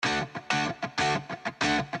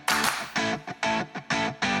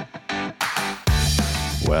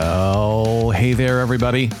Well, hey there,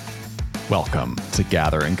 everybody. Welcome to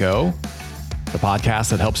Gather and Go, the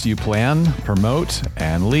podcast that helps you plan, promote,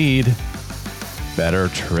 and lead better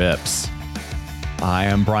trips. I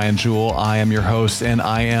am Brian Jewell. I am your host, and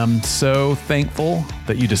I am so thankful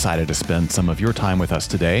that you decided to spend some of your time with us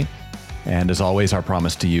today. And as always, our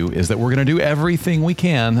promise to you is that we're going to do everything we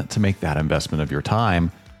can to make that investment of your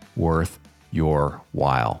time worth your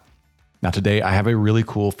while. Now, today, I have a really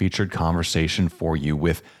cool featured conversation for you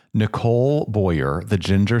with Nicole Boyer, the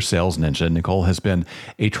Ginger Sales Ninja. Nicole has been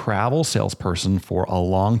a travel salesperson for a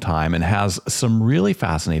long time and has some really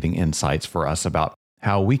fascinating insights for us about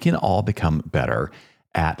how we can all become better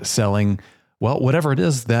at selling, well, whatever it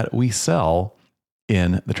is that we sell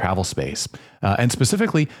in the travel space. And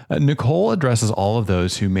specifically, Nicole addresses all of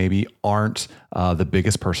those who maybe aren't the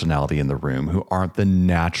biggest personality in the room, who aren't the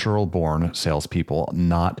natural born salespeople,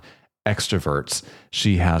 not extroverts.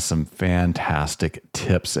 She has some fantastic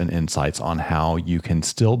tips and insights on how you can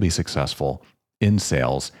still be successful in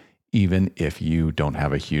sales, even if you don't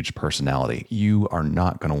have a huge personality. You are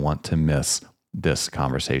not going to want to miss this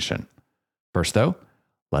conversation. First, though,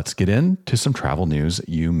 let's get into some travel news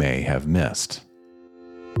you may have missed.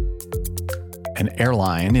 An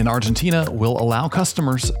airline in Argentina will allow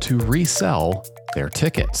customers to resell their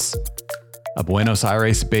tickets. A Buenos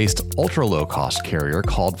Aires-based ultra-low-cost carrier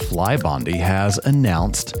called Flybondi has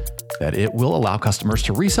announced that it will allow customers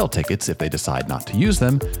to resell tickets if they decide not to use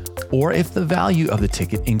them, or if the value of the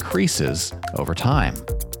ticket increases over time.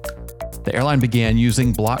 The airline began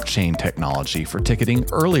using blockchain technology for ticketing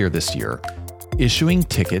earlier this year, issuing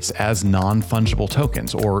tickets as non-fungible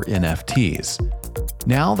tokens, or NFTs.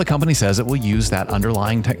 Now, the company says it will use that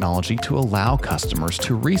underlying technology to allow customers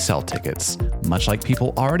to resell tickets, much like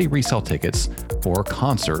people already resell tickets for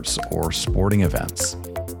concerts or sporting events.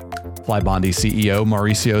 Flybondi CEO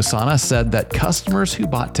Mauricio Sana said that customers who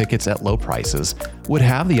bought tickets at low prices would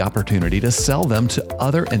have the opportunity to sell them to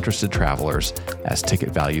other interested travelers as ticket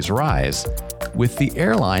values rise, with the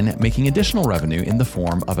airline making additional revenue in the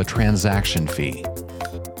form of a transaction fee.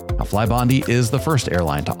 Now, Flybondi is the first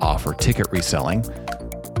airline to offer ticket reselling.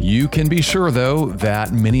 You can be sure, though,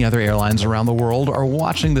 that many other airlines around the world are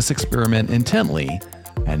watching this experiment intently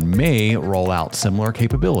and may roll out similar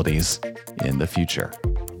capabilities in the future.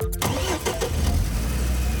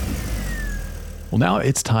 Well, now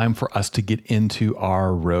it's time for us to get into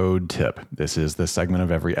our road tip. This is the segment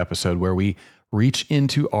of every episode where we reach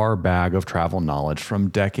into our bag of travel knowledge from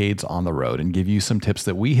decades on the road and give you some tips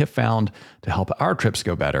that we have found to help our trips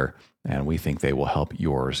go better, and we think they will help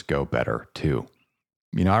yours go better too.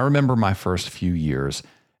 You know, I remember my first few years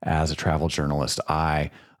as a travel journalist.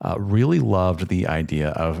 I really loved the idea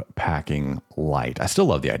of packing light. I still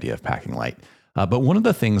love the idea of packing light. But one of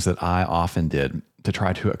the things that I often did to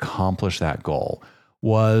try to accomplish that goal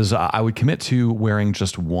was I would commit to wearing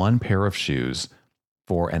just one pair of shoes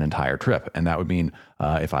for an entire trip. And that would mean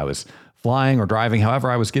if I was flying or driving,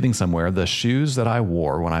 however I was getting somewhere, the shoes that I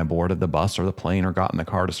wore when I boarded the bus or the plane or got in the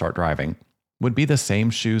car to start driving would be the same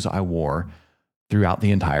shoes I wore throughout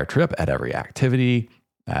the entire trip, at every activity,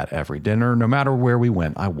 at every dinner. No matter where we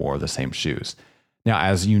went, I wore the same shoes. Now,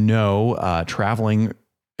 as you know, traveling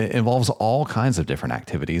involves all kinds of different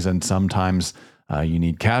activities, and sometimes you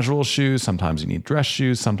need casual shoes, sometimes you need dress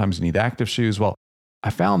shoes, sometimes you need active shoes. Well, I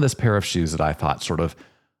found this pair of shoes that I thought sort of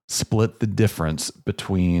split the difference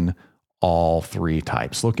between all three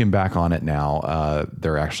types. Looking back on it now,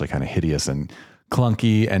 they're actually kind of hideous and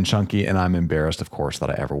clunky and chunky, and I'm embarrassed, of course, that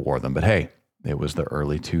I ever wore them. But hey, it was the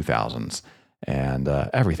early 2000s, and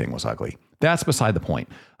everything was ugly. That's beside the point.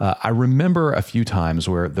 I remember a few times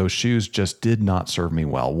where those shoes just did not serve me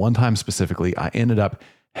well. One time specifically, I ended up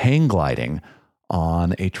hang gliding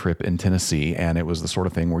on a trip in Tennessee, and it was the sort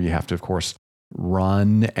of thing where you have to, of course,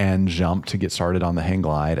 run and jump to get started on the hang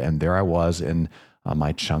glide. And there I was in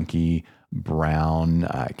my chunky brown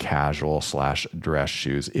casual / dress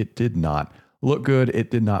shoes. It did not look good.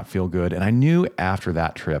 It did not feel good. And I knew after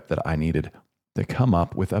that trip that I needed to come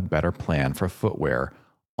up with a better plan for footwear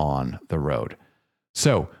on the road.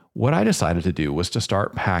 So what I decided to do was to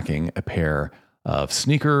start packing a pair of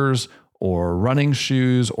sneakers or running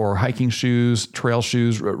shoes or hiking shoes, trail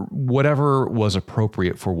shoes, whatever was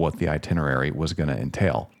appropriate for what the itinerary was going to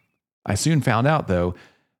entail. I soon found out, though,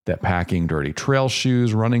 that packing dirty trail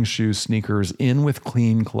shoes, running shoes, sneakers in with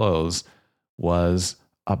clean clothes was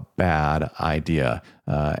a bad idea,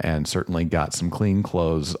 and certainly got some clean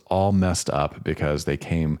clothes all messed up because they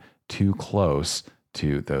came too close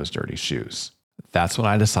to those dirty shoes. That's when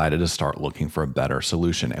I decided to start looking for a better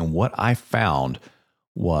solution. And what I found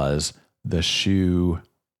was the shoe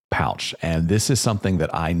pouch. And this is something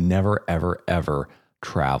that I never, ever, ever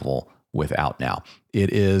travel without now.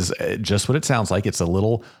 It is just what it sounds like. It's a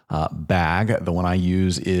little bag. The one I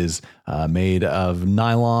use is made of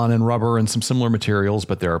nylon and rubber and some similar materials,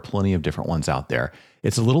 but there are plenty of different ones out there.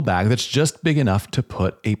 It's a little bag that's just big enough to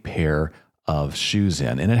put a pair of shoes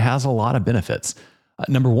in, and it has a lot of benefits.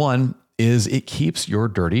 Number one is it keeps your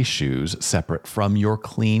dirty shoes separate from your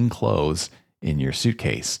clean clothes in your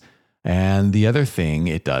suitcase. And the other thing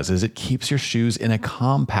it does is it keeps your shoes in a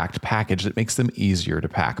compact package that makes them easier to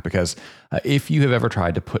pack. Because if you have ever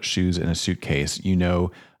tried to put shoes in a suitcase, you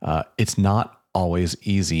know it's not always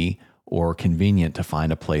easy or convenient to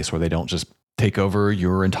find a place where they don't just take over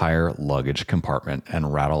your entire luggage compartment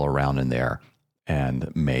and rattle around in there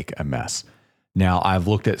and make a mess. Now, I've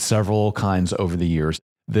looked at several kinds over the years.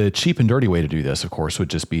 The cheap and dirty way to do this, of course, would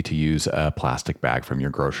just be to use a plastic bag from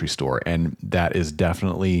your grocery store. And that is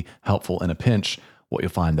definitely helpful in a pinch. What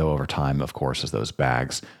you'll find, though, over time, of course, is those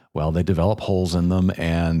bags, well, they develop holes in them,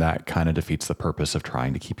 and that kind of defeats the purpose of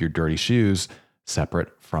trying to keep your dirty shoes separate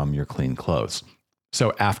from your clean clothes.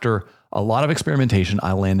 So after a lot of experimentation,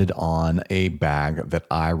 I landed on a bag that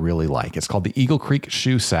I really like. It's called the Eagle Creek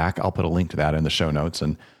Shoe Sack. I'll put a link to that in the show notes.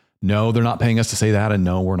 And no, they're not paying us to say that. And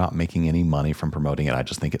no, we're not making any money from promoting it. I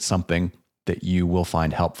just think it's something that you will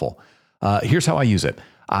find helpful. Here's how I use it.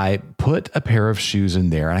 I put a pair of shoes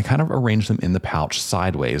in there and I kind of arrange them in the pouch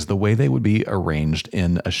sideways, the way they would be arranged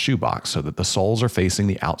in a shoebox, so that the soles are facing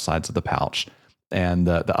the outsides of the pouch and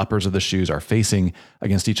the uppers of the shoes are facing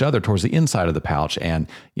against each other towards the inside of the pouch and,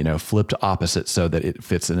 flipped opposite so that it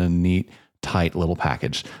fits in a neat, tight little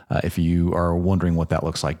package. If you are wondering what that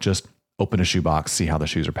looks like, just open a shoebox, see how the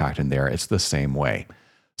shoes are packed in there. It's the same way.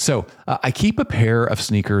 So I keep a pair of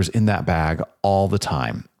sneakers in that bag all the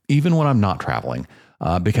time, even when I'm not traveling,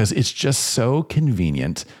 because it's just so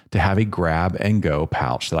convenient to have a grab and go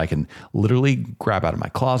pouch that I can literally grab out of my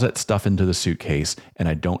closet, stuff into the suitcase, and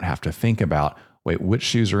I don't have to think about, wait, which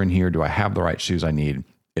shoes are in here? Do I have the right shoes I need?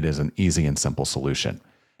 It is an easy and simple solution.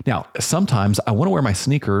 Now, sometimes I want to wear my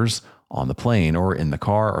sneakers on the plane or in the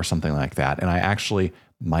car or something like that, and I actually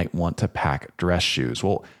might want to pack dress shoes.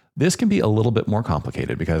 Well, this can be a little bit more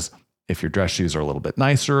complicated because if your dress shoes are a little bit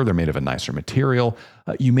nicer, they're made of a nicer material,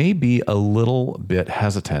 you may be a little bit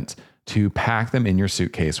hesitant to pack them in your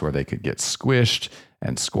suitcase where they could get squished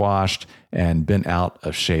and squashed and bent out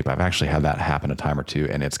of shape. I've actually had that happen a time or two,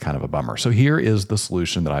 and it's kind of a bummer. So here is the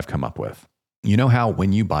solution that I've come up with. You know how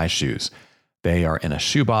when you buy shoes, they are in a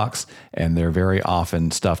shoebox and they're very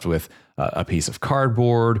often stuffed with a piece of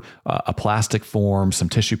cardboard, a plastic form, some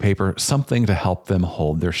tissue paper, something to help them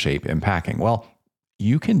hold their shape in packing. Well,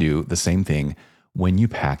 you can do the same thing when you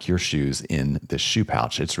pack your shoes in this shoe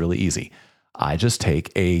pouch. It's really easy. I just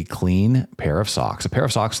take a clean pair of socks, a pair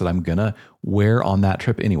of socks that I'm going to wear on that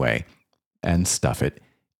trip anyway, and stuff it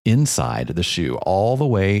inside the shoe all the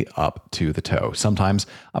way up to the toe. Sometimes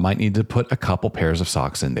I might need to put a couple pairs of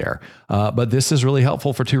socks in there. But this is really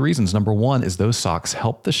helpful for two reasons. Number one is those socks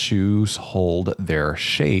help the shoes hold their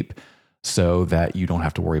shape so that you don't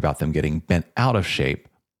have to worry about them getting bent out of shape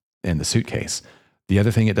in the suitcase. The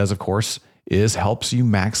other thing it does, of course, is helps you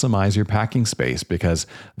maximize your packing space because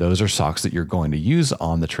those are socks that you're going to use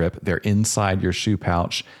on the trip. They're inside your shoe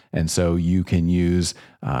pouch. And so you can use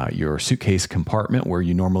your suitcase compartment where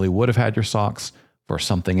you normally would have had your socks for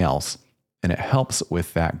something else. And it helps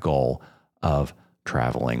with that goal of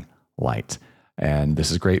traveling light. And this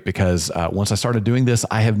is great because once I started doing this,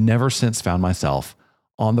 I have never since found myself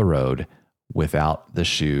on the road without the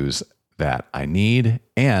shoes that I need,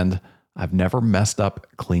 and I've never messed up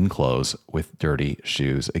clean clothes with dirty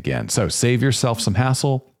shoes again. So save yourself some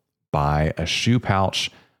hassle. Buy a shoe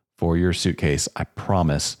pouch for your suitcase. I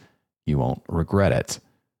promise you won't regret it.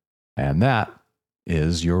 And that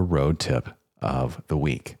is your road tip of the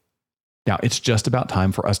week. Now, it's just about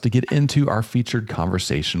time for us to get into our featured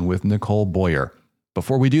conversation with Nicole Boyer.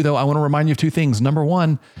 Before we do, though, I want to remind you of two things. Number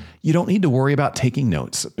one, you don't need to worry about taking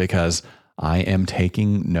notes because I am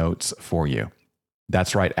taking notes for you.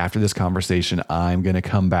 That's right. After this conversation, I'm going to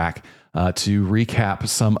come back to recap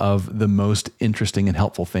some of the most interesting and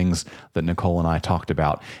helpful things that Nicole and I talked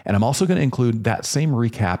about. And I'm also going to include that same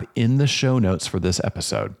recap in the show notes for this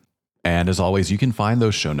episode. And as always, you can find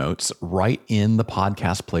those show notes right in the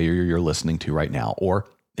podcast player you're listening to right now. Or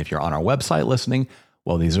if you're on our website listening,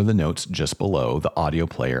 well, these are the notes just below the audio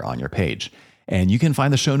player on your page. And you can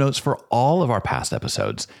find the show notes for all of our past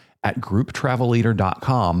episodes at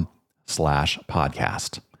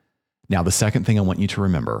grouptravelleader.com/podcast. Now, the second thing I want you to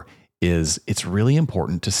remember is it's really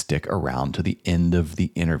important to stick around to the end of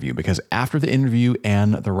the interview, because after the interview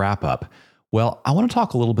and the wrap up, well, I want to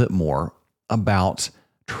talk a little bit more about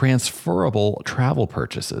transferable travel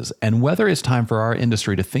purchases, and whether it's time for our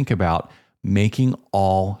industry to think about making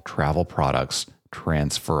all travel products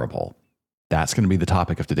transferable. That's going to be the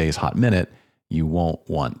topic of today's Hot Minute. You won't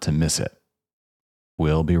want to miss it.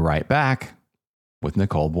 We'll be right back with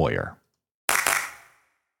Nicole Boyer.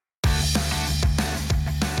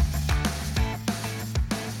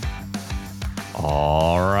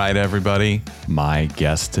 All right, everybody. My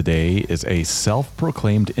guest today is a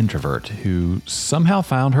self-proclaimed introvert who somehow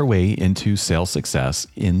found her way into sales success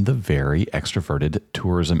in the very extroverted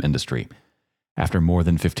tourism industry. After more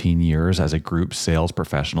than 15 years as a group sales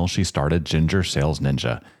professional, she started Ginger Sales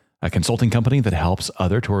Ninja, a consulting company that helps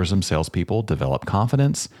other tourism salespeople develop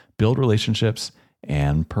confidence, build relationships,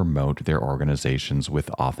 and promote their organizations with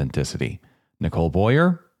authenticity. Nicole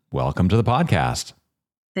Boyer, welcome to the podcast.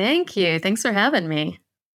 Thank you. Thanks for having me.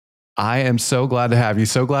 I am so glad to have you.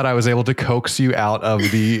 So glad I was able to coax you out of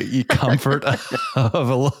the comfort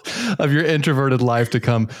of your introverted life to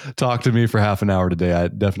come talk to me for half an hour today. I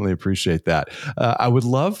definitely appreciate that. I would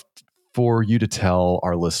love for you to tell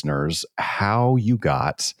our listeners how you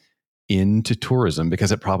got into tourism,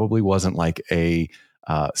 because it probably wasn't like a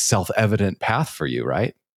self-evident path for you,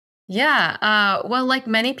 right? Yeah. Well, like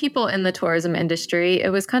many people in the tourism industry,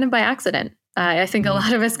 it was kind of by accident. I think a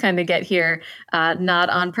lot of us kind of get here not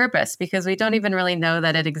on purpose, because we don't even really know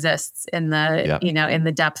that it exists in the in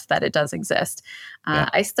the depth that it does exist.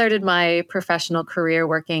 I started my professional career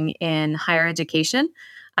working in higher education.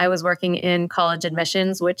 I was working in college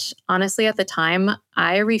admissions, which honestly at the time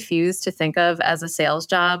I refused to think of as a sales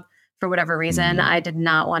job. For whatever reason, I did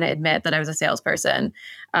not want to admit that I was a salesperson.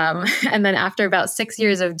 And then after about 6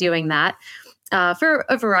 years of doing that, for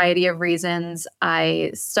a variety of reasons, I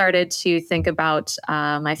started to think about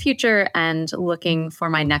my future and looking for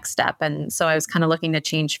my next step. And so I was kind of looking to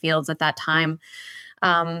change fields at that time. So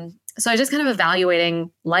I was just kind of evaluating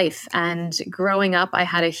life. And growing up, I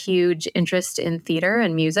had a huge interest in theater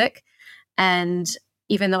and music. And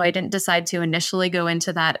even though I didn't decide to initially go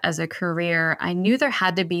into that as a career, I knew there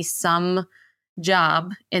had to be some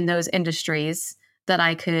job in those industries that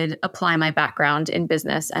I could apply my background in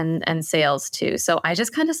business and sales to. So I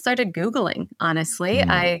just kind of started Googling, honestly.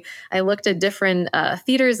 I looked at different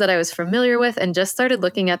theaters that I was familiar with and just started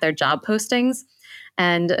looking at their job postings.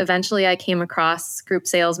 And eventually I came across group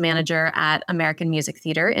sales manager at American Music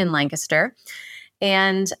Theater in Lancaster.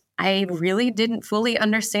 And I really didn't fully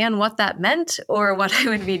understand what that meant or what I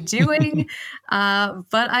would be doing,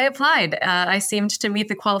 but I applied. I seemed to meet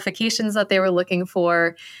the qualifications that they were looking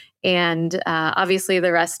for. And obviously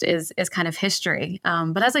the rest is kind of history.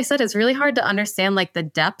 But as I said, it's really hard to understand like the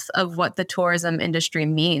depth of what the tourism industry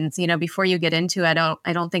means. You know, before you get into it,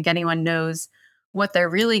 I don't think anyone knows what they're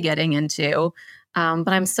really getting into. But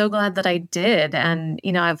I'm so glad that I did. And,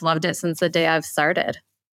 you know, I've loved it since the day I've started.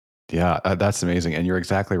 Yeah, that's amazing. And you're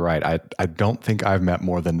exactly right. I don't think I've met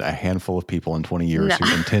more than a handful of people in 20 years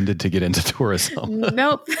who intended to get into tourism.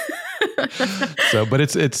 Nope. So, but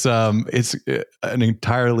it's an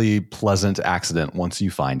entirely pleasant accident once you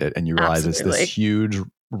find it and you realize it's this huge,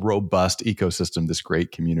 robust ecosystem, this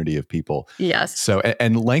great community of people. Yes. So,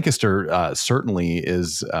 and Lancaster certainly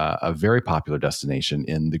is a very popular destination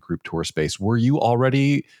in the group tour space. Were you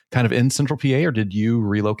already kind of in Central PA, or did you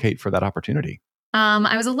relocate for that opportunity?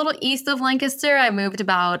 I was a little east of Lancaster. I moved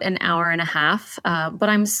about an hour and a half, but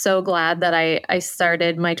I'm so glad that I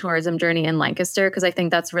started my tourism journey in Lancaster, because I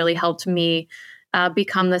think that's really helped me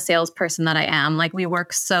become the salesperson that I am. Like, we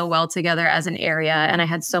work so well together as an area, and I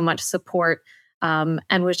had so much support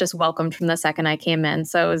and was just welcomed from the second I came in.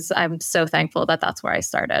 So I'm so thankful that that's where I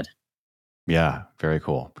started. Yeah, very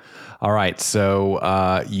cool. All right.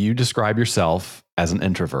 So you describe yourself as an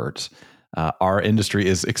introvert. Our industry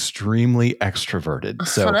is extremely extroverted.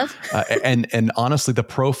 So, and honestly, the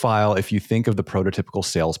profile, if you think of the prototypical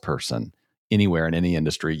salesperson anywhere in any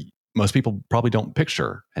industry, most people probably don't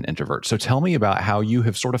picture an introvert. So tell me about how you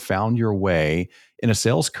have sort of found your way in a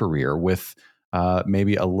sales career with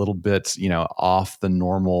maybe a little bit, off the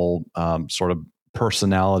normal sort of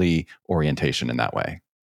personality orientation in that way.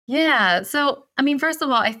 Yeah. So, I mean, first of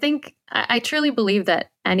all, I think I truly believe that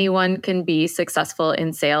anyone can be successful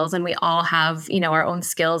in sales, and we all have, our own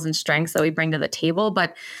skills and strengths that we bring to the table.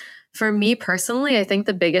 But for me personally, I think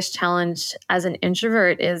the biggest challenge as an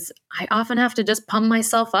introvert is I often have to just pump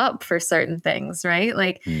myself up for certain things, right?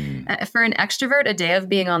 Like for an extrovert, a day of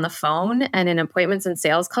being on the phone and in appointments and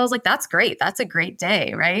sales calls, like that's great. That's a great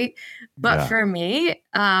day, right? But for me,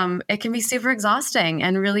 it can be super exhausting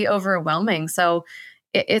and really overwhelming. So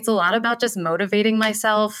it's a lot about just motivating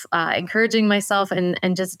myself, encouraging myself, and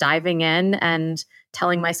just diving in and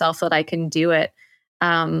telling myself that I can do it.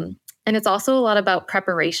 And And it's also a lot about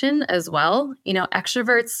preparation as well.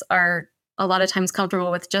 Extroverts are a lot of times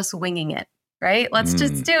comfortable with just winging it, right? Let's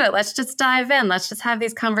just do it. Let's just dive in. Let's just have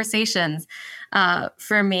these conversations.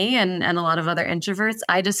 For me and a lot of other introverts,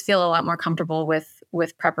 I just feel a lot more comfortable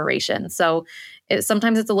with preparation. So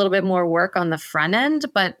sometimes it's a little bit more work on the front end,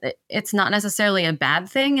 but it's not necessarily a bad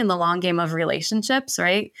thing in the long game of relationships,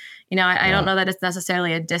 right? I don't know that it's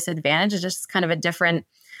necessarily a disadvantage. It's just kind of a different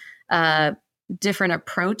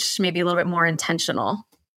approach, maybe a little bit more intentional.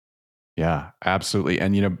 Yeah, absolutely.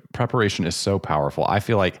 And, preparation is so powerful. I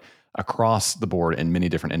feel like across the board in many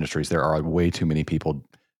different industries, there are way too many people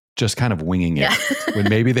just kind of winging it when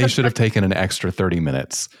maybe they should have taken an extra 30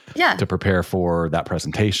 minutes to prepare for that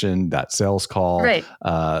presentation, that sales call, right.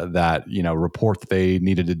 that, report that they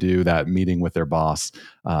needed to do, that meeting with their boss.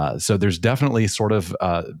 So there's definitely sort of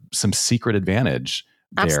some secret advantage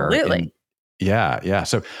there. Absolutely. Yeah.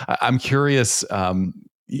 So I'm curious,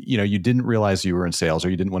 you didn't realize you were in sales, or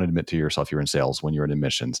you didn't want to admit to yourself you were in sales when you were in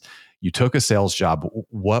admissions. You took a sales job.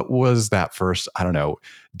 What was that first, I don't know,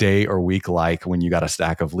 day or week like when you got a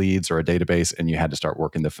stack of leads or a database and you had to start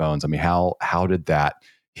working the phones? I mean, how did that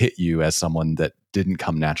hit you as someone that didn't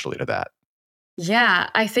come naturally to that? Yeah,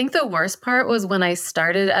 I think the worst part was when I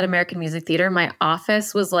started at American Music Theater, my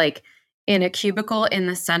office was like in a cubicle in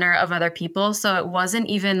the center of other people. So it wasn't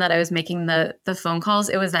even that I was making the phone calls.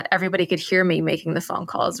 It was that everybody could hear me making the phone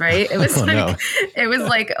calls, right? It was it was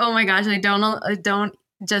like, oh my gosh, I don't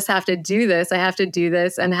just have to do this. I have to do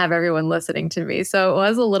this and have everyone listening to me. So it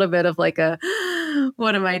was a little bit of like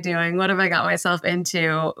what am I doing? What have I got myself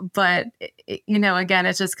into? But, again,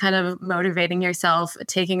 it's just kind of motivating yourself,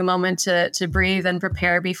 taking a moment to breathe and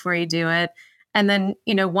prepare before you do it. And then,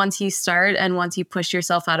 once you start and once you push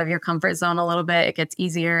yourself out of your comfort zone a little bit, it gets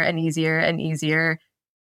easier and easier and easier.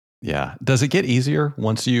 Yeah. Does it get easier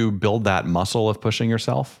once you build that muscle of pushing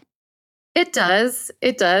yourself? It does.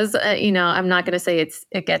 It does. I'm not going to say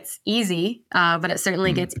it gets easy, but it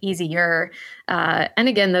certainly gets easier. And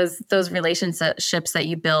again, those relationships that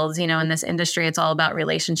you build, in this industry, it's all about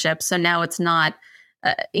relationships. So now it's not,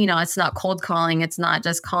 it's not cold calling. It's not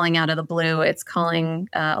just calling out of the blue. It's calling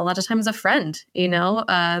a lot of times a friend,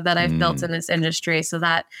 that I've built in this industry. So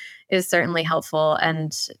that is certainly helpful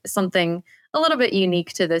and something a little bit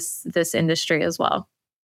unique to this industry as well.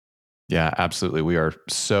 Yeah, absolutely. We are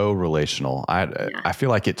so relational. I feel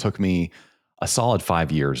like it took me a solid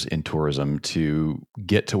 5 years in tourism to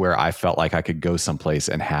get to where I felt like I could go someplace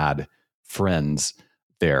and had friends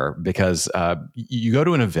there, because you go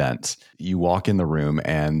to an event, you walk in the room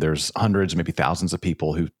and there's hundreds, maybe thousands of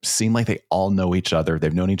people who seem like they all know each other.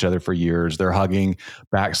 They've known each other for years. They're hugging,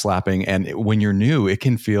 backslapping. And when you're new, it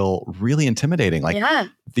can feel really intimidating. Like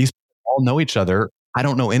these people all know each other. I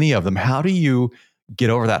don't know any of them. How do you get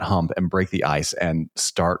over that hump and break the ice and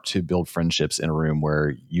start to build friendships in a room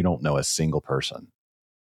where you don't know a single person?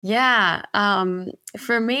 Yeah.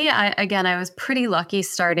 For me, I was pretty lucky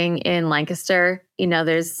starting in Lancaster.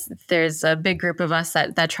 There's a big group of us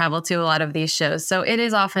that travel to a lot of these shows. So it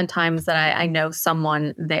is oftentimes that I know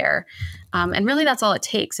someone there. And really that's all it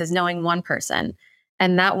takes is knowing one person.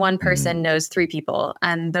 And that one person knows 3 people,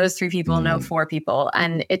 and those 3 people know 4 people,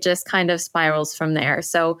 and it just kind of spirals from there.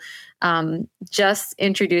 So just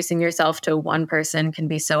introducing yourself to one person can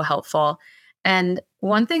be so helpful. And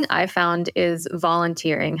one thing I found is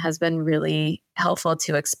volunteering has been really helpful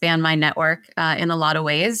to expand my network in a lot of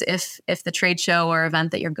ways. If the trade show or event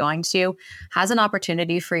that you're going to has an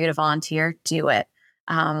opportunity for you to volunteer, do it.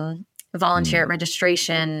 Volunteer at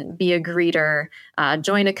registration, be a greeter,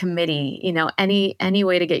 join a committee, any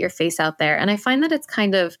way to get your face out there. And I find that it's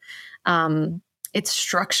kind of, it's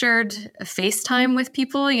structured FaceTime with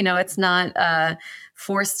people. It's not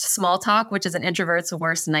forced small talk, which is an introvert's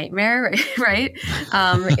worst nightmare, right?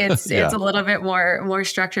 It's a little bit more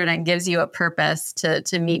structured and gives you a purpose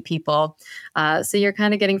to meet people. So you're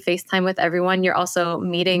kind of getting FaceTime with everyone. You're also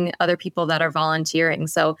meeting other people that are volunteering.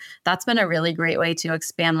 So that's been a really great way to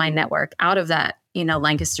expand my network out of that,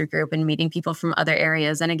 Lancaster group, and meeting people from other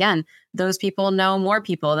areas. And again, those people know more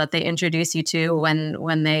people that they introduce you to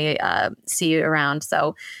when they see you around.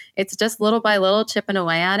 So it's just little by little chipping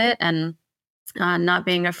away at it and not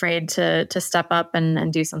being afraid to step up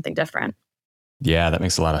and do something different. Yeah, that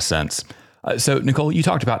makes a lot of sense. So, Nicole, you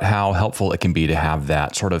talked about how helpful it can be to have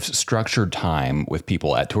that sort of structured time with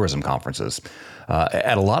people at tourism conferences.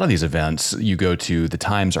 At a lot of these events you go to, the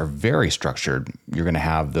times are very structured. You're going to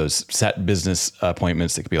have those set business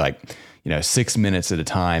appointments that could be like, 6 minutes at a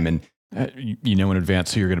time, and you know in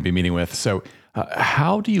advance who you're going to be meeting with. So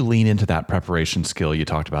how do you lean into that preparation skill you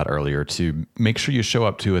talked about earlier to make sure you show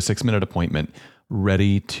up to a 6-minute appointment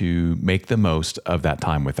ready to make the most of that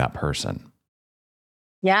time with that person?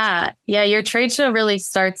 Yeah. Yeah. Your trade show really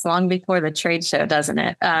starts long before the trade show, doesn't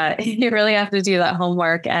it? You really have to do that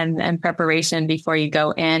homework and preparation before you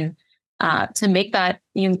go in. To make that,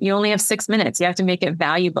 you only have 6 minutes. You have to make it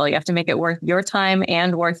valuable. You have to make it worth your time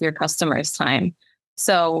and worth your customers' time.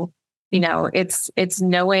 So, it's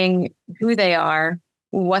knowing who they are,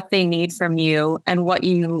 what they need from you, and what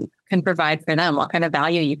you can provide for them, what kind of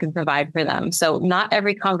value you can provide for them. So not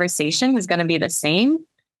every conversation is going to be the same.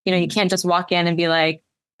 You can't just walk in and be like,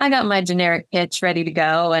 I got my generic pitch ready to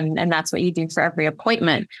go. And that's what you do for every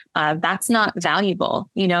appointment. That's not valuable.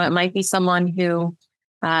 It might be someone who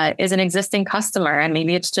is an existing customer, and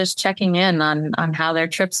maybe it's just checking in on how their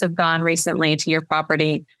trips have gone recently to your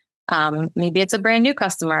property. Maybe it's a brand new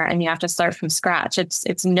customer and you have to start from scratch.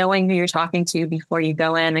 It's knowing who you're talking to before you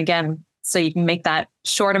go in, again, so you can make that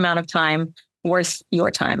short amount of time worth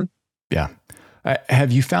your time. Yeah.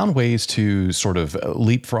 Have you found ways to sort of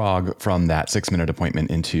leapfrog from that 6-minute appointment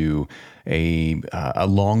into a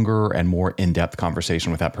longer and more in-depth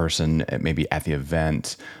conversation with that person, maybe at the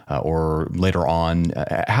event or later on?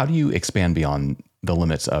 How do you expand beyond the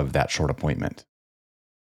limits of that short appointment?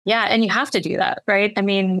 Yeah, and you have to do that, right? I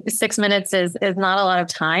mean, 6 minutes is not a lot of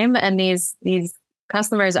time, and these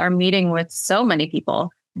customers are meeting with so many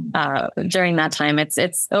people during that time.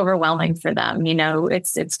 It's overwhelming for them.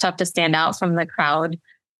 It's tough to stand out from the crowd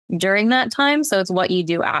during that time. So it's what you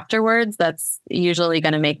do afterwards that's usually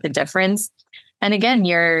going to make the difference. And again,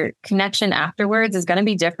 your connection afterwards is going to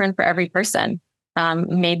be different for every person.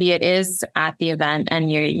 Maybe it is at the event and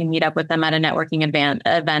you meet up with them at a networking event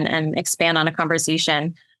and expand on a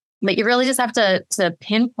conversation. But you really just have to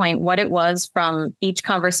pinpoint what it was from each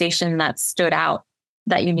conversation that stood out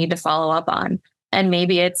that you need to follow up on. And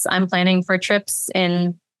maybe it's, I'm planning for trips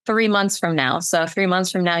in 3 months from now. So 3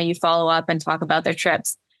 months from now, you follow up and talk about their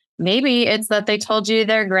trips. Maybe it's that they told you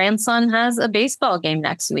their grandson has a baseball game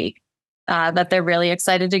next week that they're really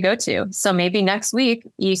excited to go to. So maybe next week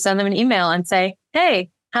you send them an email and say, hey,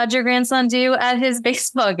 how'd your grandson do at his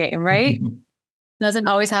baseball game, right? Doesn't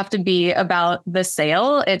always have to be about the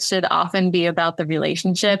sale. It should often be about the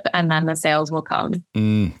relationship, and then the sales will come.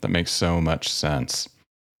 That makes so much sense.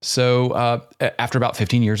 So after about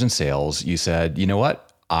 15 years in sales, you said, you know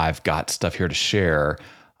what? I've got stuff here to share.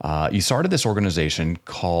 You started this organization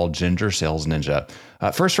called Ginger Sales Ninja.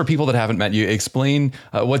 First, for people that haven't met you, explain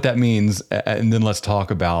what that means, and then let's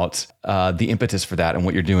talk about the impetus for that and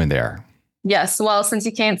what you're doing there. Yes. Well, since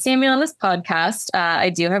you can't see me on this podcast, I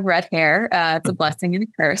do have red hair. It's a blessing and a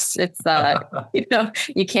curse. It's,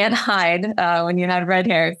 you can't hide when you have red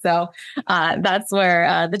hair. So that's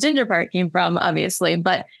where the ginger part came from, obviously.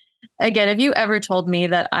 But again, if you ever told me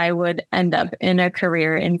that I would end up in a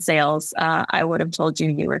career in sales, I would have told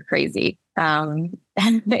you were crazy. And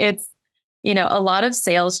it's, a lot of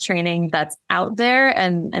sales training that's out there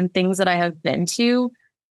and things that I have been to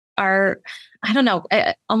are, I don't know,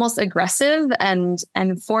 almost aggressive and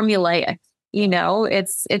formulaic.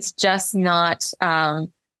 It's just not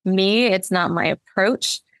me. It's not my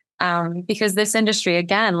approach. Because this industry,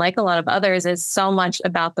 again, like a lot of others, is so much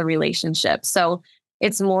about the relationship. So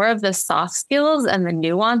it's more of the soft skills and the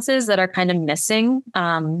nuances that are kind of missing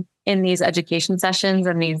in these education sessions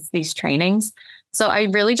and these trainings. So I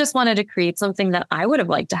really just wanted to create something that I would have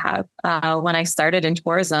liked to have when I started in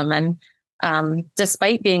tourism. And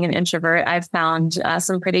despite being an introvert, I've found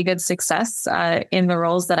some pretty good success in the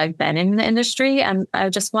roles that I've been in the industry. And I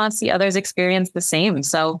just want to see others experience the same.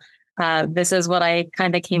 So this is what I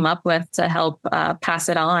kind of came up with to help pass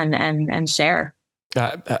it on and share.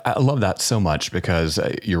 I love that so much because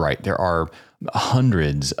you're right. There are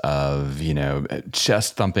hundreds of,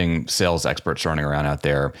 chest thumping sales experts running around out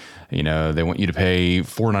there. They want you to pay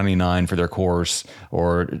 $4.99 for their course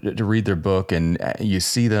or to read their book, and you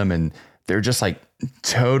see them and they're just like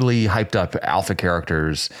totally hyped up alpha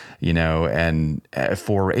characters, and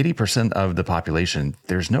for 80% of the population,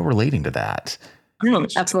 there's no relating to that.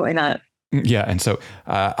 Absolutely not. Yeah. And so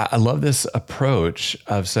I love this approach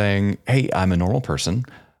of saying, hey, I'm a normal person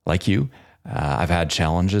like you. I've had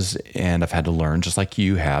challenges and I've had to learn just like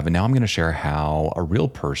you have. And now I'm going to share how a real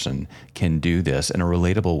person can do this in a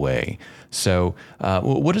relatable way. So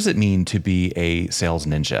what does it mean to be a sales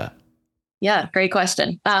ninja? Yeah, great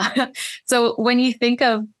question. So when you think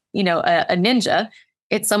of, a ninja,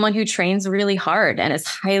 it's someone who trains really hard and is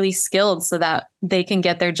highly skilled so that they can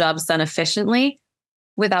get their jobs done efficiently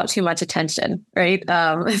without too much attention, right?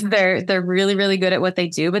 They're really, really good at what they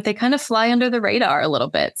do, but they kind of fly under the radar a little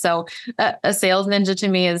bit. So a sales ninja to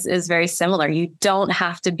me is very similar. You don't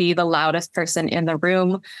have to be the loudest person in the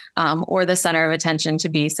room or the center of attention to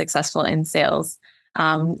be successful in sales.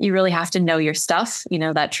 You really have to know your stuff,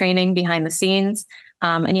 that training behind the scenes.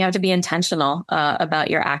 And you have to be intentional about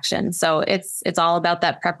your action. So it's all about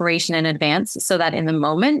that preparation in advance so that in the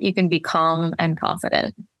moment you can be calm and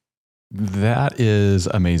confident. That is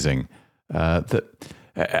amazing.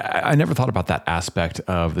 I never thought about that aspect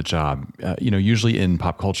of the job. Usually in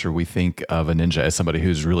pop culture, we think of a ninja as somebody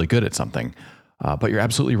who's really good at something. But you're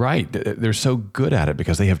absolutely right. They're so good at it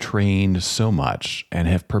because they have trained so much and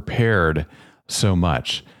have prepared so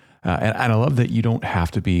much. And I love that you don't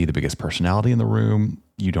have to be the biggest personality in the room.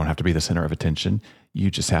 You don't have to be the center of attention.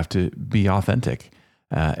 You just have to be authentic.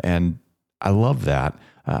 And I love that.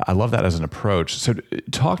 I love that as an approach. So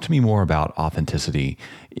talk to me more about authenticity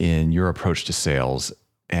in your approach to sales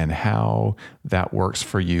and how that works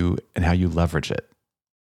for you and how you leverage it.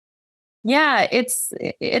 Yeah, it's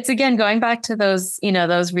again going back to those,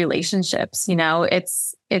 those relationships,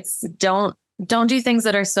 it's don't do things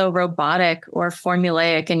that are so robotic or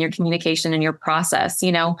formulaic in your communication and your process.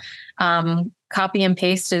 Copy and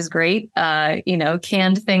paste is great.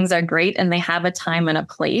 Canned things are great and they have a time and a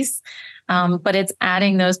place. But it's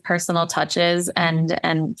adding those personal touches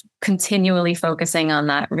and continually focusing on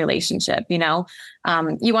that relationship. You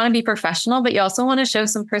want to be professional, but you also want to show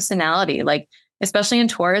some personality, like especially in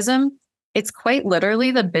tourism, it's quite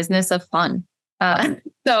literally the business of fun.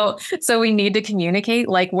 So we need to communicate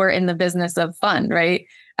like we're in the business of fun, right?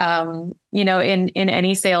 In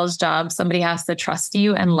any sales job, somebody has to trust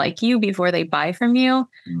you and like you before they buy from you.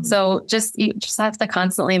 Mm-hmm. So you just have to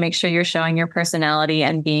constantly make sure you're showing your personality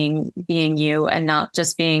and being you and not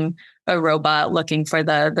just being a robot looking for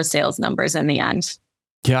the sales numbers in the end.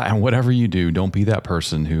 Yeah. And whatever you do, don't be that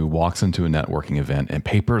person who walks into a networking event and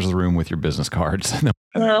papers the room with your business cards.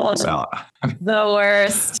 The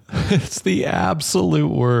worst. It's the absolute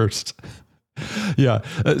worst. Yeah.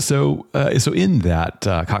 So in that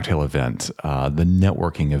cocktail event, the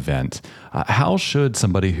networking event, how should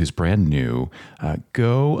somebody who's brand new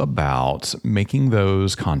go about making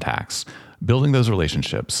those contacts, building those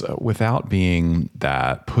relationships without being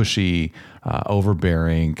that pushy,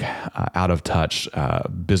 overbearing, out of touch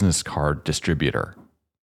business card distributor?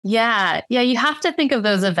 Yeah. You have to think of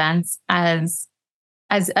those events as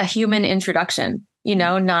a human introduction,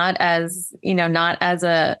 not as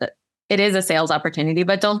it is a sales opportunity,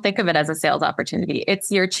 but don't think of it as a sales opportunity.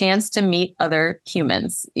 It's your chance to meet other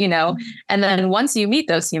humans, and then once you meet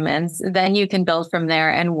those humans, then you can build from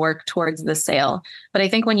there and work towards the sale. But I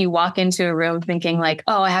think when you walk into a room thinking like,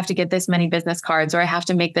 oh, I have to get this many business cards or I have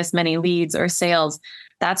to make this many leads or sales,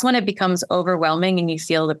 that's when it becomes overwhelming and you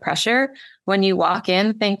feel the pressure. When you walk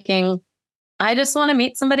in thinking, I just want to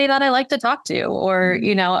meet somebody that I like to talk to, or,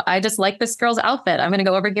 I just like this girl's outfit. I'm going to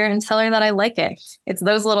go over here and tell her that I like it. It's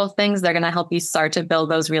those little things that are going to help you start to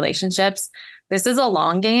build those relationships. This is a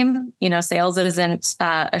long game. Sales isn't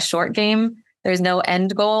a short game. There's no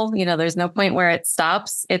end goal. There's no point where it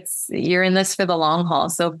stops. You're in this for the long haul.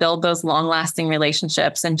 So build those long lasting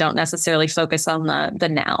relationships and don't necessarily focus on the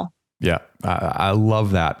now. Yeah, I love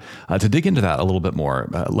that. To dig into that a little bit more,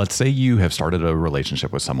 let's say you have started a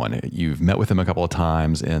relationship with someone. You've met with them a couple of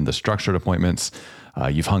times in the structured appointments.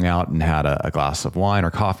 You've hung out and had a glass of wine or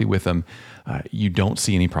coffee with them. You don't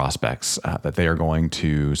see any prospects that they are going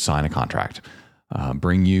to sign a contract,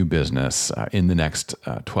 bring you business in the next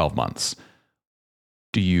 12 months.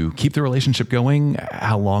 Do you keep the relationship going?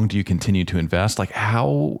 How long do you continue to invest? Like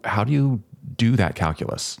how do you do that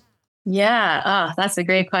calculus? Yeah, that's a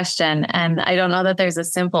great question. And I don't know that there's a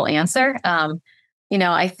simple answer.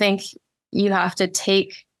 I think you have to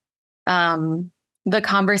take the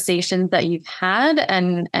conversations that you've had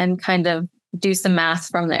and kind of do some math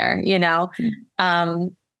from there. In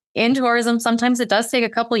tourism, sometimes it does take a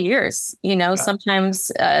couple of years.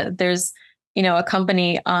 Sometimes there's, a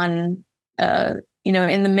company on,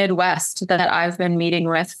 in the Midwest that I've been meeting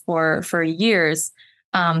with for years.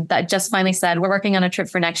 That just finally said, we're working on a trip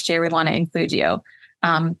for next year. We want to include you.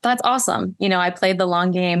 That's awesome. I played the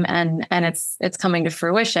long game and it's coming to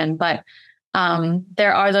fruition, but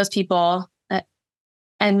there are those people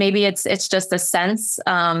and maybe it's just a sense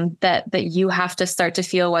that you have to start to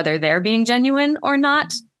feel whether they're being genuine or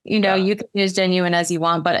not. You can be as genuine as you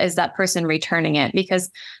want, but is that person returning it?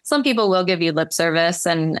 Because some people will give you lip service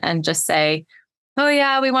and just say, oh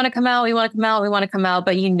yeah, we want to come out. We want to come out. We want to come out.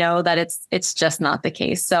 But that it's just not the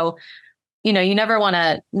case. So, you never want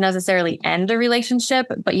to necessarily end a relationship,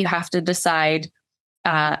 but you have to decide,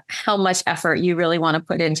 how much effort you really want to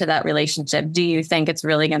put into that relationship. Do you think it's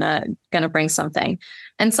really gonna bring something?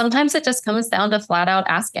 And sometimes it just comes down to flat out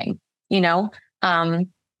asking, you know,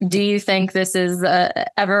 do you think this is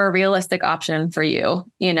ever a realistic option for you?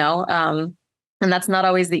 You know, and that's not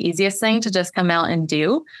always the easiest thing to just come out and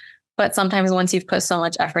do. But sometimes once you've put so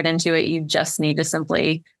much effort into it, you just need to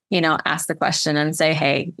simply, ask the question and say,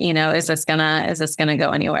 hey, is this gonna go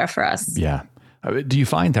anywhere for us? Yeah. Do you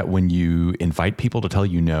find that when you invite people to tell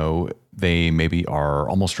you no, they maybe are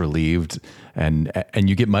almost relieved and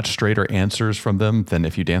you get much straighter answers from them than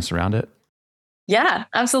if you dance around it? Yeah,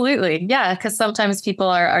 absolutely. Yeah. Cause sometimes people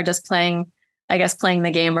are just playing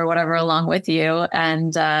the game or whatever along with you.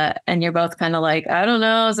 And you're both kind of like, I don't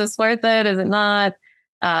know, is this worth it? Is it not?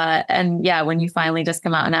 And yeah, when you finally just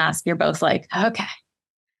come out and ask, you're both like, okay,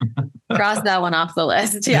 cross that one off the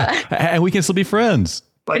list. Yeah. And we can still be friends.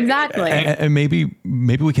 Exactly. And maybe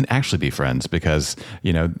we can actually be friends because,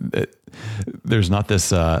 there's not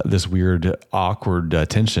this weird, awkward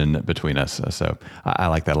tension between us. So I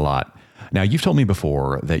like that a lot. Now, you've told me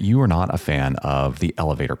before that you are not a fan of the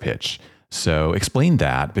elevator pitch. So explain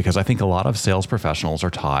that, because I think a lot of sales professionals are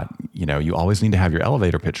taught, you always need to have your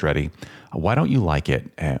elevator pitch ready. Why don't you like it?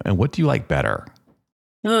 And what do you like better?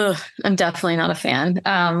 Ugh, I'm definitely not a fan.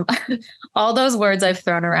 All those words I've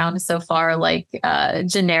thrown around so far, like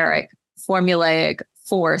generic, formulaic,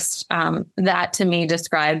 forced, that to me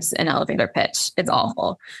describes an elevator pitch. It's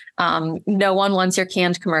awful. No one wants your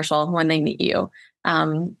canned commercial when they meet you.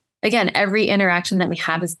 Again, every interaction that we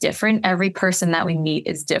have is different. Every person that we meet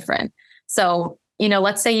is different. So,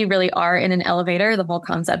 let's say you really are in an elevator, the whole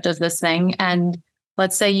concept of this thing. And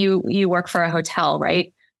let's say you work for a hotel,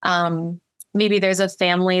 right? Maybe there's a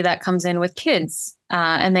family that comes in with kids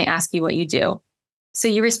and they ask you what you do. So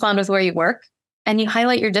you respond with where you work and you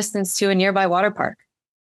highlight your distance to a nearby water park.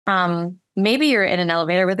 Maybe you're in an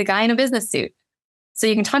elevator with a guy in a business suit. So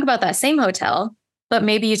you can talk about that same hotel, but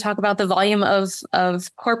maybe you talk about the volume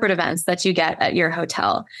of corporate events that you get at your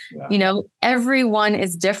hotel. Yeah. Everyone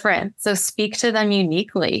is different. So speak to them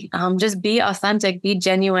uniquely. Just be authentic, be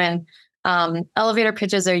genuine. Elevator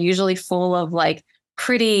pitches are usually full of like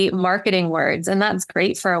pretty marketing words, and that's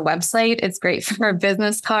great for a website. It's great for a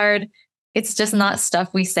business card. It's just not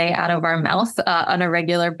stuff we say out of our mouth on a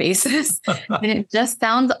regular basis. And it just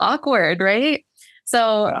sounds awkward, right?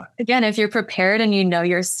 So again, if you're prepared and you know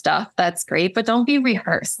your stuff, that's great, but don't be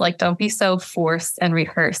rehearsed. Like, don't be so forced and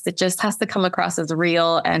rehearsed. It just has to come across as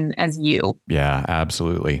real and as you. Yeah,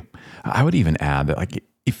 absolutely. I would even add that, like,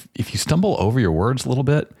 if you stumble over your words a little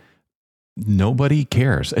bit, nobody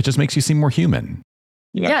cares. It just makes you seem more human.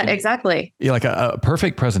 Yeah, exactly. Yeah, like a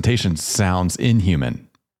perfect presentation sounds inhuman.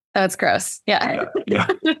 That's gross. Yeah.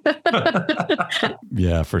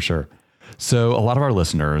 Yeah, for sure. So a lot of our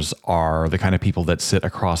listeners are the kind of people that sit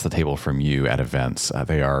across the table from you at events.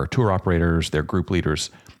 They are tour operators, they're group leaders.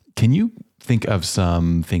 Can you think of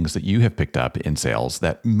some things that you have picked up in sales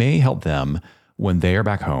that may help them when they are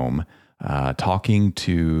back home, talking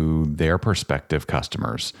to their prospective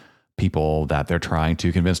customers, people that they're trying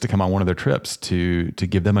to convince to come on one of their trips to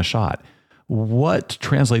give them a shot? What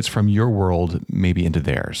translates from your world maybe into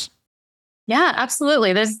theirs? Yeah,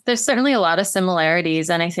 absolutely. There's certainly a lot of similarities.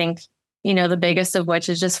 And I think, the biggest of which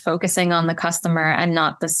is just focusing on the customer and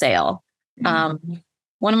not the sale. Mm-hmm.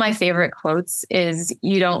 One of my favorite quotes is,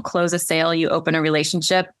 you don't close a sale, you open a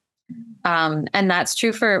relationship. And that's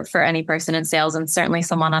true for any person in sales, and certainly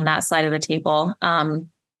someone on that side of the table.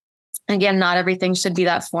 Again, not everything should be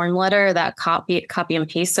that form letter, that copy and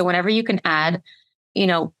paste. So whenever you can add,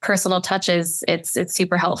 personal touches, it's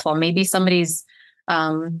super helpful. Maybe somebody's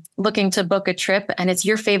looking to book a trip and it's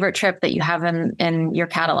your favorite trip that you have in your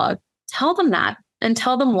catalog. Tell them that and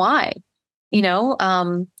tell them why.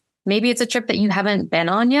 Maybe it's a trip that you haven't been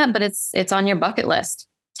on yet, but it's on your bucket list.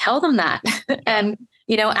 Tell them that and,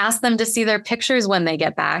 ask them to see their pictures when they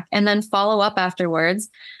get back, and then follow up afterwards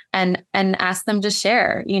and ask them to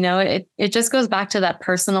share. It just goes back to that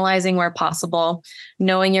personalizing where possible,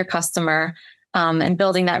 knowing your customer, and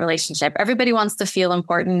building that relationship. Everybody wants to feel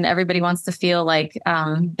important. Everybody wants to feel like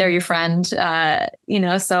they're your friend.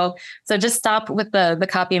 So just stop with the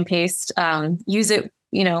copy and paste. Use it,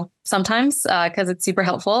 sometimes because it's super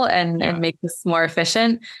helpful and make this more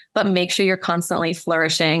efficient. But make sure you're constantly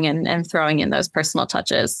flourishing and throwing in those personal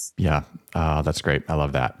touches. Yeah, that's great. I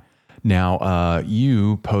love that. Now,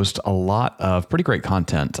 you post a lot of pretty great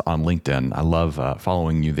content on LinkedIn. I love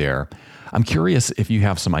following you there. I'm curious if you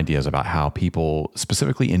have some ideas about how people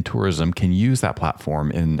specifically in tourism can use that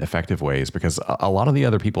platform in effective ways, because a lot of the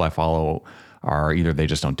other people I follow are either they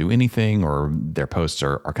just don't do anything or their posts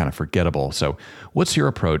are kind of forgettable. So what's your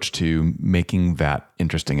approach to making that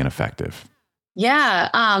interesting and effective? Yeah.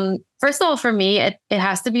 First of all, for me, it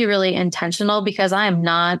has to be really intentional because I am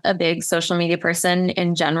not a big social media person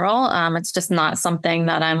in general. It's just not something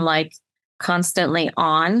that I'm like constantly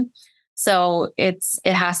on. So it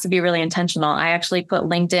has to be really intentional. I actually put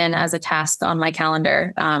LinkedIn as a task on my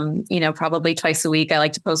calendar. Probably twice a week. I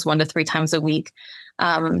like to post 1 to 3 times a week.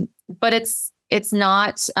 But it's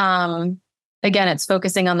not. Again, it's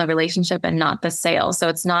focusing on the relationship and not the sale. So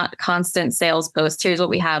it's not constant sales posts. Here's what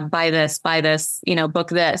we have. Buy this, book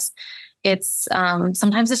this. It's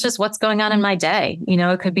sometimes it's just what's going on in my day.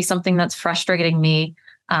 It could be something that's frustrating me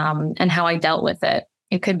and how I dealt with it.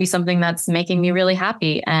 It could be something that's making me really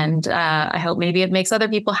happy. And I hope maybe it makes other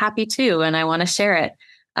people happy too. And I want to share it.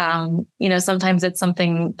 Sometimes it's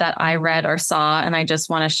something that I read or saw and I just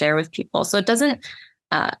want to share with people. So it doesn't,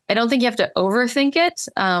 I don't think you have to overthink it.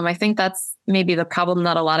 I think that's maybe the problem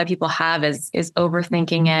that a lot of people have is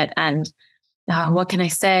overthinking it. And what can I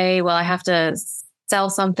say? Well, I have to sell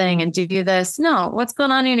something and do this. No, what's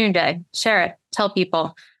going on in your day? Share it. Tell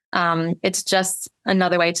people. It's just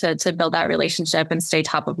another way to build that relationship and stay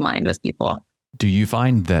top of mind with people. Do you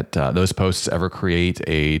find that those posts ever create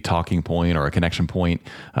a talking point or a connection point?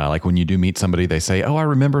 Like when you do meet somebody, they say, "Oh, I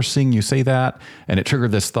remember seeing you say that, and it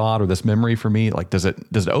triggered this thought or this memory for me." Like, does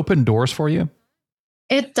it open doors for you?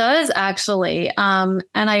 It does actually. And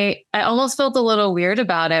I almost felt a little weird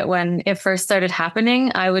about it when it first started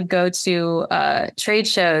happening. I would go to trade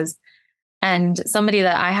shows and somebody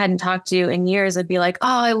that I hadn't talked to in years would be like, "Oh,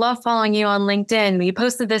 I love following you on LinkedIn. You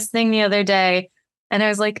posted this thing the other day." And I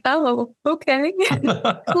was like, "Oh, okay,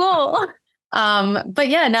 cool." But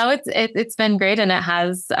yeah, now it's been great. And it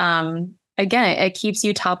has, again, it keeps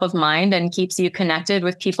you top of mind and keeps you connected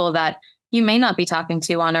with people that you may not be talking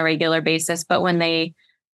to on a regular basis. But when they,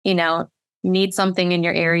 need something in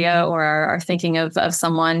your area or are thinking of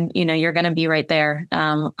someone, you're going to be right there,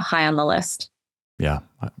 high on the list. Yeah,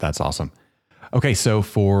 that's awesome. Okay, so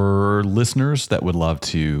for listeners that would love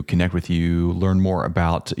to connect with you, learn more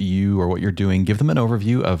about you or what you're doing, give them an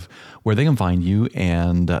overview of where they can find you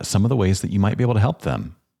and some of the ways that you might be able to help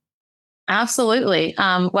them. Absolutely.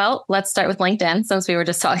 Well, let's start with LinkedIn since we were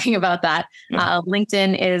just talking about that. Yeah.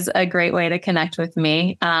 LinkedIn is a great way to connect with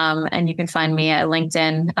me. And you can find me at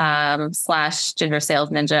LinkedIn /Ginger Sales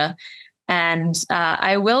Ninja. And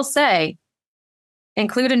I will say,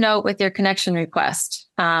 include a note with your connection request.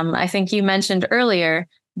 I think you mentioned earlier,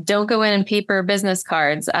 don't go in and paper business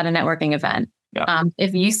cards at a networking event. Yeah.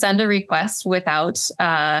 If you send a request without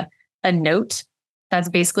a note, that's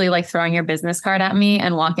basically like throwing your business card at me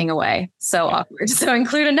and walking away. So awkward. So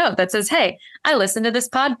include a note that says, "Hey, I listened to this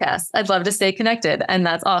podcast. I'd love to stay connected." And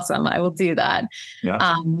that's awesome. I will do that.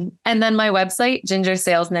 Yeah. And then my website,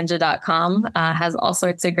 gingersalesninja.com, has all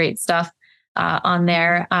sorts of great stuff on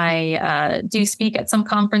there. I do speak at some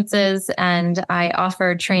conferences and I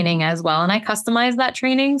offer training as well. And I customize that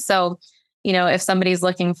training. So, if somebody's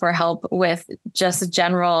looking for help with just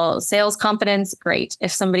general sales confidence, great.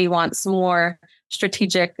 If somebody wants more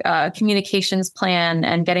strategic communications plan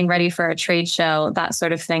and getting ready for a trade show, that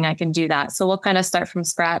sort of thing, I can do that. So we'll kind of start from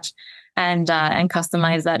scratch and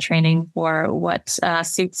customize that training for what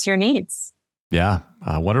suits your needs. Yeah,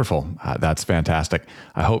 wonderful. That's fantastic.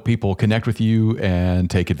 I hope people connect with you and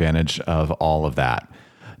take advantage of all of that.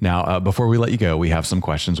 Now, before we let you go, we have some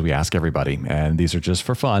questions we ask everybody, and these are just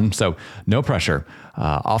for fun, so no pressure.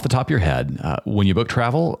 Off the top of your head, when you book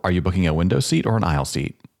travel, are you booking a window seat or an aisle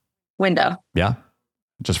seat? Window. Yeah?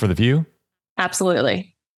 Just for the view?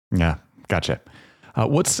 Absolutely. Yeah, gotcha.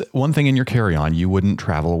 What's one thing in your carry-on you wouldn't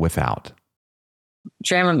travel without?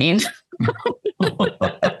 Dramamine.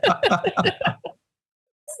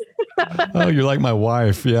 Oh, you're like my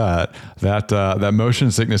wife. Yeah, that motion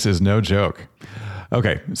sickness is no joke.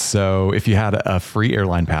 Okay, so if you had a free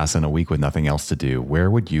airline pass in a week with nothing else to do, where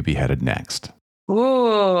would you be headed next?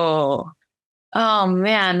 Ooh. Oh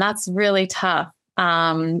man, that's really tough.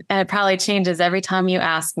 And it probably changes every time you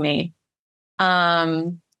ask me.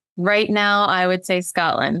 Right now, I would say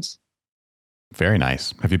Scotland. Very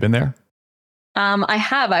nice. Have you been there? I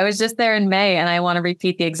have. I was just there in May and I want to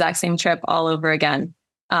repeat the exact same trip all over again.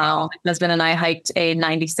 My husband and I hiked a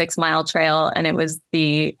 96-mile trail and it was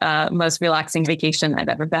the most relaxing vacation I've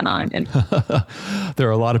ever been on. There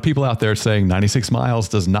are a lot of people out there saying 96 miles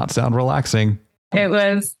does not sound relaxing. It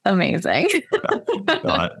was amazing.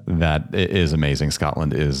 That is amazing.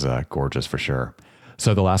 Scotland is gorgeous for sure.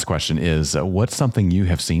 So the last question is, what's something you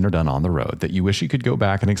have seen or done on the road that you wish you could go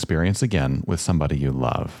back and experience again with somebody you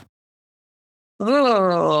love?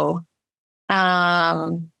 Ooh,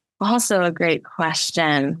 also a great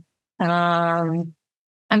question.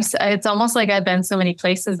 It's almost like I've been so many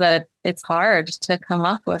places that it's hard to come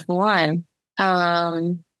up with one.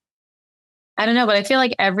 I don't know, but I feel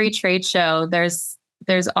like every trade show, there's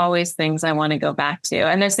always things I want to go back to,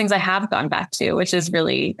 and there's things I have gone back to, which is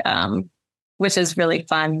really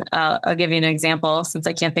fun. I'll give you an example since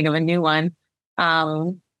I can't think of a new one.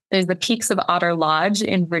 There's the Peaks of Otter Lodge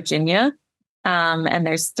in Virginia. And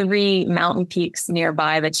there's 3 mountain peaks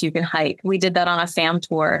nearby that you can hike. We did that on a fam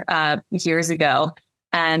tour years ago.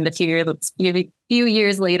 And a few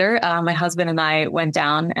years later, my husband and I went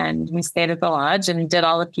down and we stayed at the lodge and did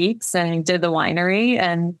all the peaks and did the winery.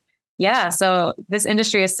 And yeah, so this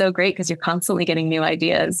industry is so great because you're constantly getting new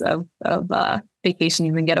ideas of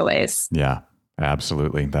vacations and getaways. Yeah,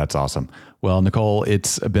 absolutely. That's awesome. Well, Nicole,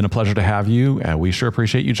 it's been a pleasure to have you. We sure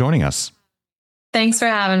appreciate you joining us. Thanks for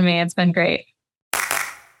having me. It's been great.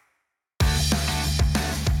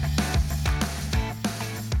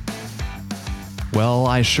 Well,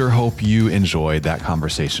 I sure hope you enjoyed that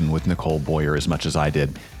conversation with Nicole Boyer as much as I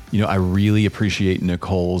did. I really appreciate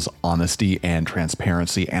Nicole's honesty and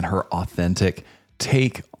transparency and her authentic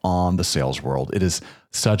take on the sales world. It is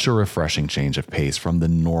such a refreshing change of pace from the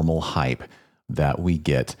normal hype that we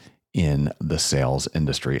get in the sales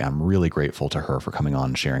industry. I'm really grateful to her for coming on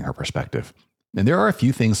and sharing her perspective. And there are a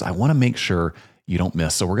few things I want to make sure you don't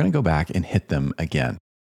miss. So we're going to go back and hit them again.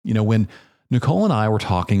 When Nicole and I were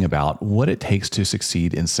talking about what it takes to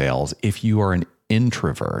succeed in sales if you are an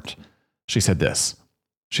introvert, she said this.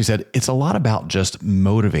 She said, it's a lot about just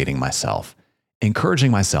motivating myself,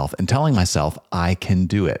 encouraging myself, and telling myself I can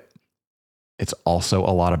do it. It's also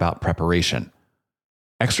a lot about preparation.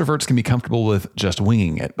 Extroverts can be comfortable with just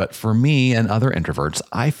winging it, but for me and other introverts,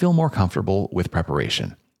 I feel more comfortable with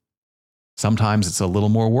preparation. Sometimes it's a little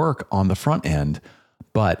more work on the front end,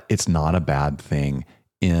 but it's not a bad thing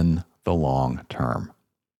in the long term.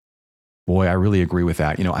 Boy, I really agree with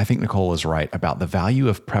that. I think Nicole is right about the value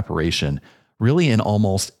of preparation really in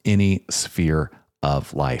almost any sphere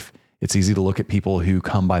of life. It's easy to look at people who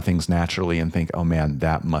come by things naturally and think, oh man,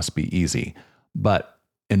 that must be easy. But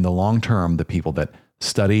in the long term, the people that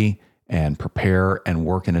study and prepare and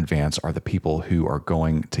work in advance are the people who are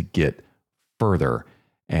going to get further.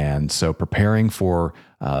 And so preparing for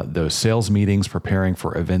those sales meetings, preparing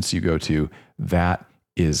for events you go to, that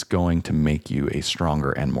is going to make you a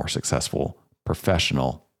stronger and more successful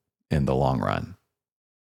professional in the long run.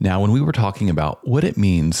 Now, when we were talking about what it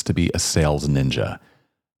means to be a sales ninja,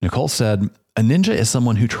 Nicole said, a ninja is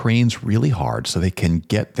someone who trains really hard so they can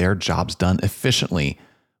get their jobs done efficiently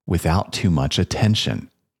without too much attention.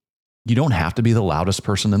 You don't have to be the loudest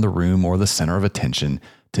person in the room or the center of attention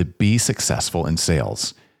to be successful in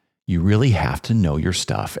sales. You really have to know your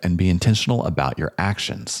stuff and be intentional about your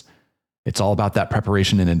actions. It's all about that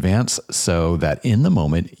preparation in advance so that in the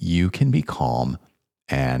moment you can be calm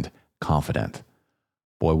and confident.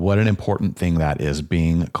 Boy, what an important thing that is,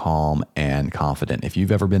 being calm and confident. If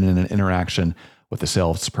you've ever been in an interaction with a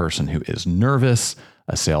salesperson who is nervous,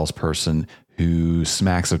 a salesperson who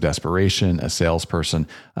smacks of desperation, a salesperson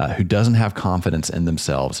who doesn't have confidence in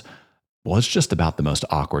themselves, well, it's just about the most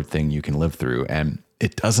awkward thing you can live through. And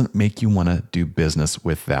it doesn't make you want to do business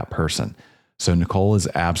with that person. So Nicole is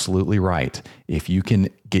absolutely right. If you can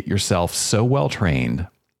get yourself so well trained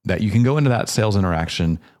that you can go into that sales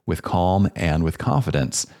interaction with calm and with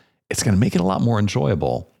confidence, it's going to make it a lot more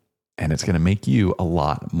enjoyable and it's going to make you a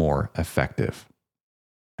lot more effective.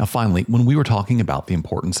 Now, finally, when we were talking about the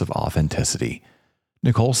importance of authenticity,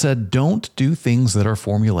 Nicole said, don't do things that are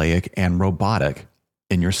formulaic and robotic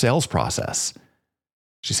in your sales process.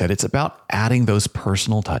 She said it's about adding those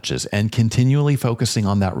personal touches and continually focusing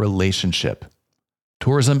on that relationship.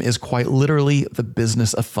 Tourism is quite literally the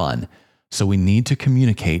business of fun, so we need to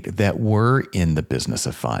communicate that we're in the business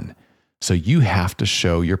of fun. So you have to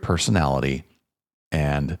show your personality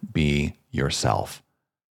and be yourself.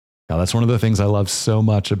 Now, that's one of the things I love so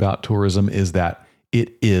much about tourism is that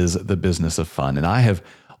it is the business of fun. And I have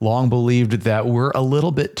long believed that we're a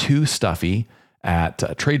little bit too stuffy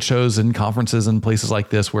at trade shows and conferences and places like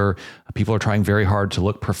this where people are trying very hard to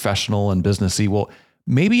look professional and businessy. Well,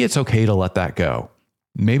 maybe it's okay to let that go.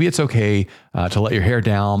 Maybe it's okay to let your hair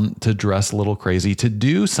down, to dress a little crazy, to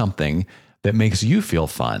do something that makes you feel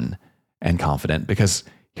fun and confident, because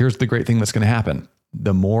here's the great thing that's going to happen.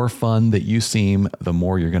 The more fun that you seem, the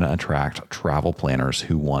more you're going to attract travel planners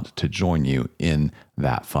who want to join you in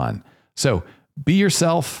that fun. So be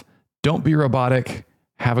yourself. Don't be robotic.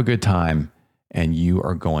 Have a good time. and you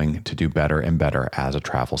are going to do better and better as a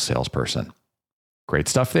travel salesperson. Great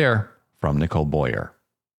stuff there from Nicole Boyer.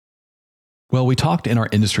 Well, we talked in our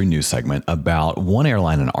industry news segment about one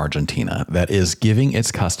airline in Argentina that is giving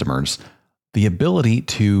its customers the ability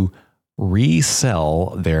to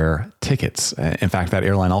resell their tickets. In fact, that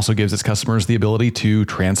airline also gives its customers the ability to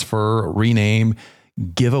transfer, rename,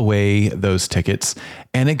 give away those tickets.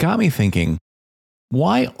 And it got me thinking,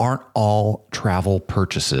 why aren't all travel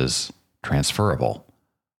purchases transferable?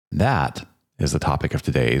 That is the topic of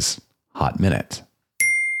today's Hot Minute.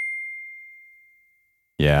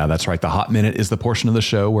 Yeah, that's right. The Hot Minute is the portion of the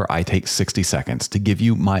show where I take 60 seconds to give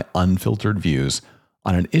you my unfiltered views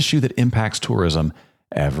on an issue that impacts tourism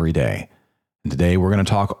every day. And today we're going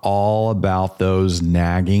to talk all about those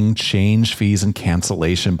nagging change fees and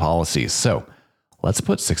cancellation policies. So let's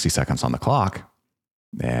put 60 seconds on the clock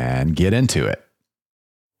and get into it.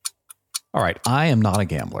 All right, I am not a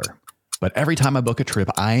gambler, but every time I book a trip,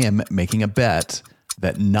 I am making a bet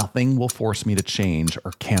that nothing will force me to change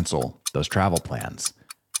or cancel those travel plans.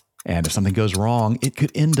 And if something goes wrong, it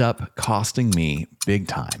could end up costing me big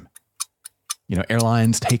time. You know,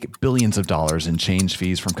 airlines take billions of dollars in change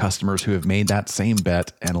fees from customers who have made that same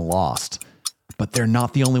bet and lost. But they're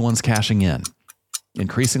not the only ones cashing in.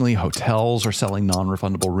 Increasingly, hotels are selling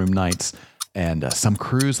non-refundable room nights, and some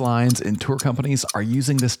cruise lines and tour companies are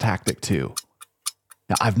using this tactic too.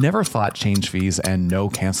 Now, I've never thought change fees and no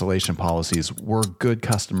cancellation policies were good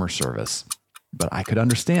customer service, but I could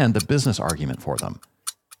understand the business argument for them.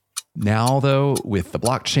 Now, though, with the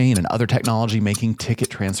blockchain and other technology making ticket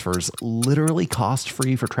transfers literally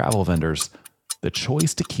cost-free for travel vendors, the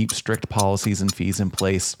choice to keep strict policies and fees in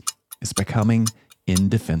place is becoming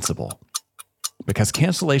indefensible. Because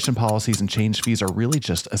cancellation policies and change fees are really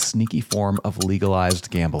just a sneaky form of legalized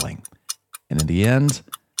gambling. And in the end,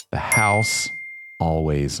 the house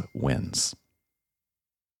always wins.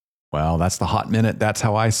 Well, that's the Hot Minute. That's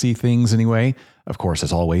how I see things anyway. Of course,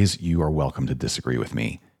 as always, you are welcome to disagree with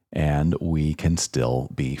me, and we can still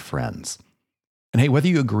be friends. And hey, whether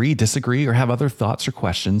you agree, disagree, or have other thoughts or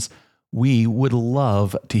questions, we would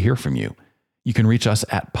love to hear from you. You can reach us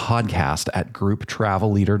at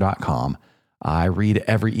podcast@grouptravelleader.com. I read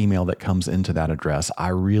every email that comes into that address. I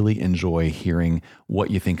really enjoy hearing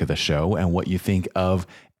what you think of the show and what you think of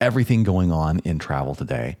everything going on in travel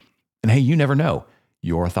today. And hey, you never know.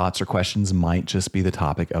 Your thoughts or questions might just be the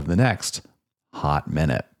topic of the next Hot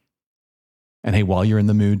Minute. And hey, while you're in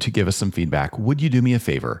the mood to give us some feedback, would you do me a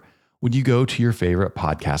favor? Would you go to your favorite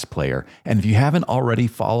podcast player? And if you haven't already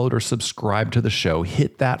followed or subscribed to the show,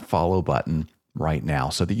 hit that follow button right now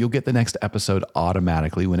so that you'll get the next episode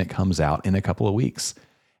automatically when it comes out in a couple of weeks.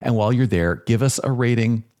 And while you're there, give us a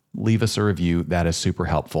rating, leave us a review. That is super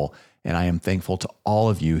helpful. And I am thankful to all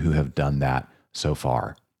of you who have done that so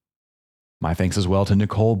far. My thanks as well to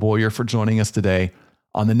Nicole Boyer for joining us today.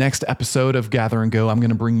 On the next episode of Gather and Go, I'm going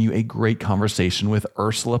to bring you a great conversation with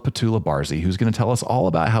Ursula Petula-Barzi, who's going to tell us all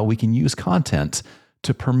about how we can use content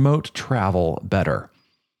to promote travel better.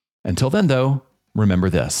 Until then, though, remember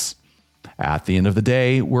this. At the end of the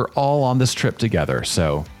day, we're all on this trip together,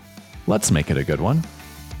 so let's make it a good one.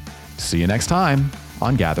 See you next time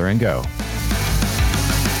on Gather and Go.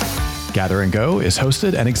 Gather and Go is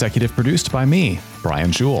hosted and executive produced by me,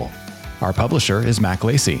 Brian Jewell. Our publisher is Mac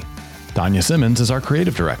Lacey. Danya Simmons is our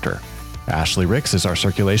creative director. Ashley Ricks is our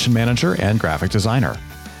circulation manager and graphic designer.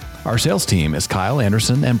 Our sales team is Kyle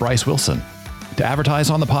Anderson and Bryce Wilson. To advertise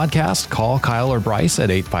on the podcast, call Kyle or Bryce at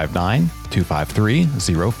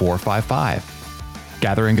 859-253-0455.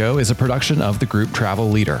 Gather and Go is a production of the Group Travel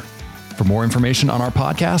Leader. For more information on our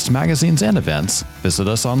podcast, magazines, and events, visit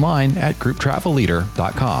us online at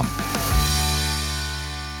grouptravelleader.com.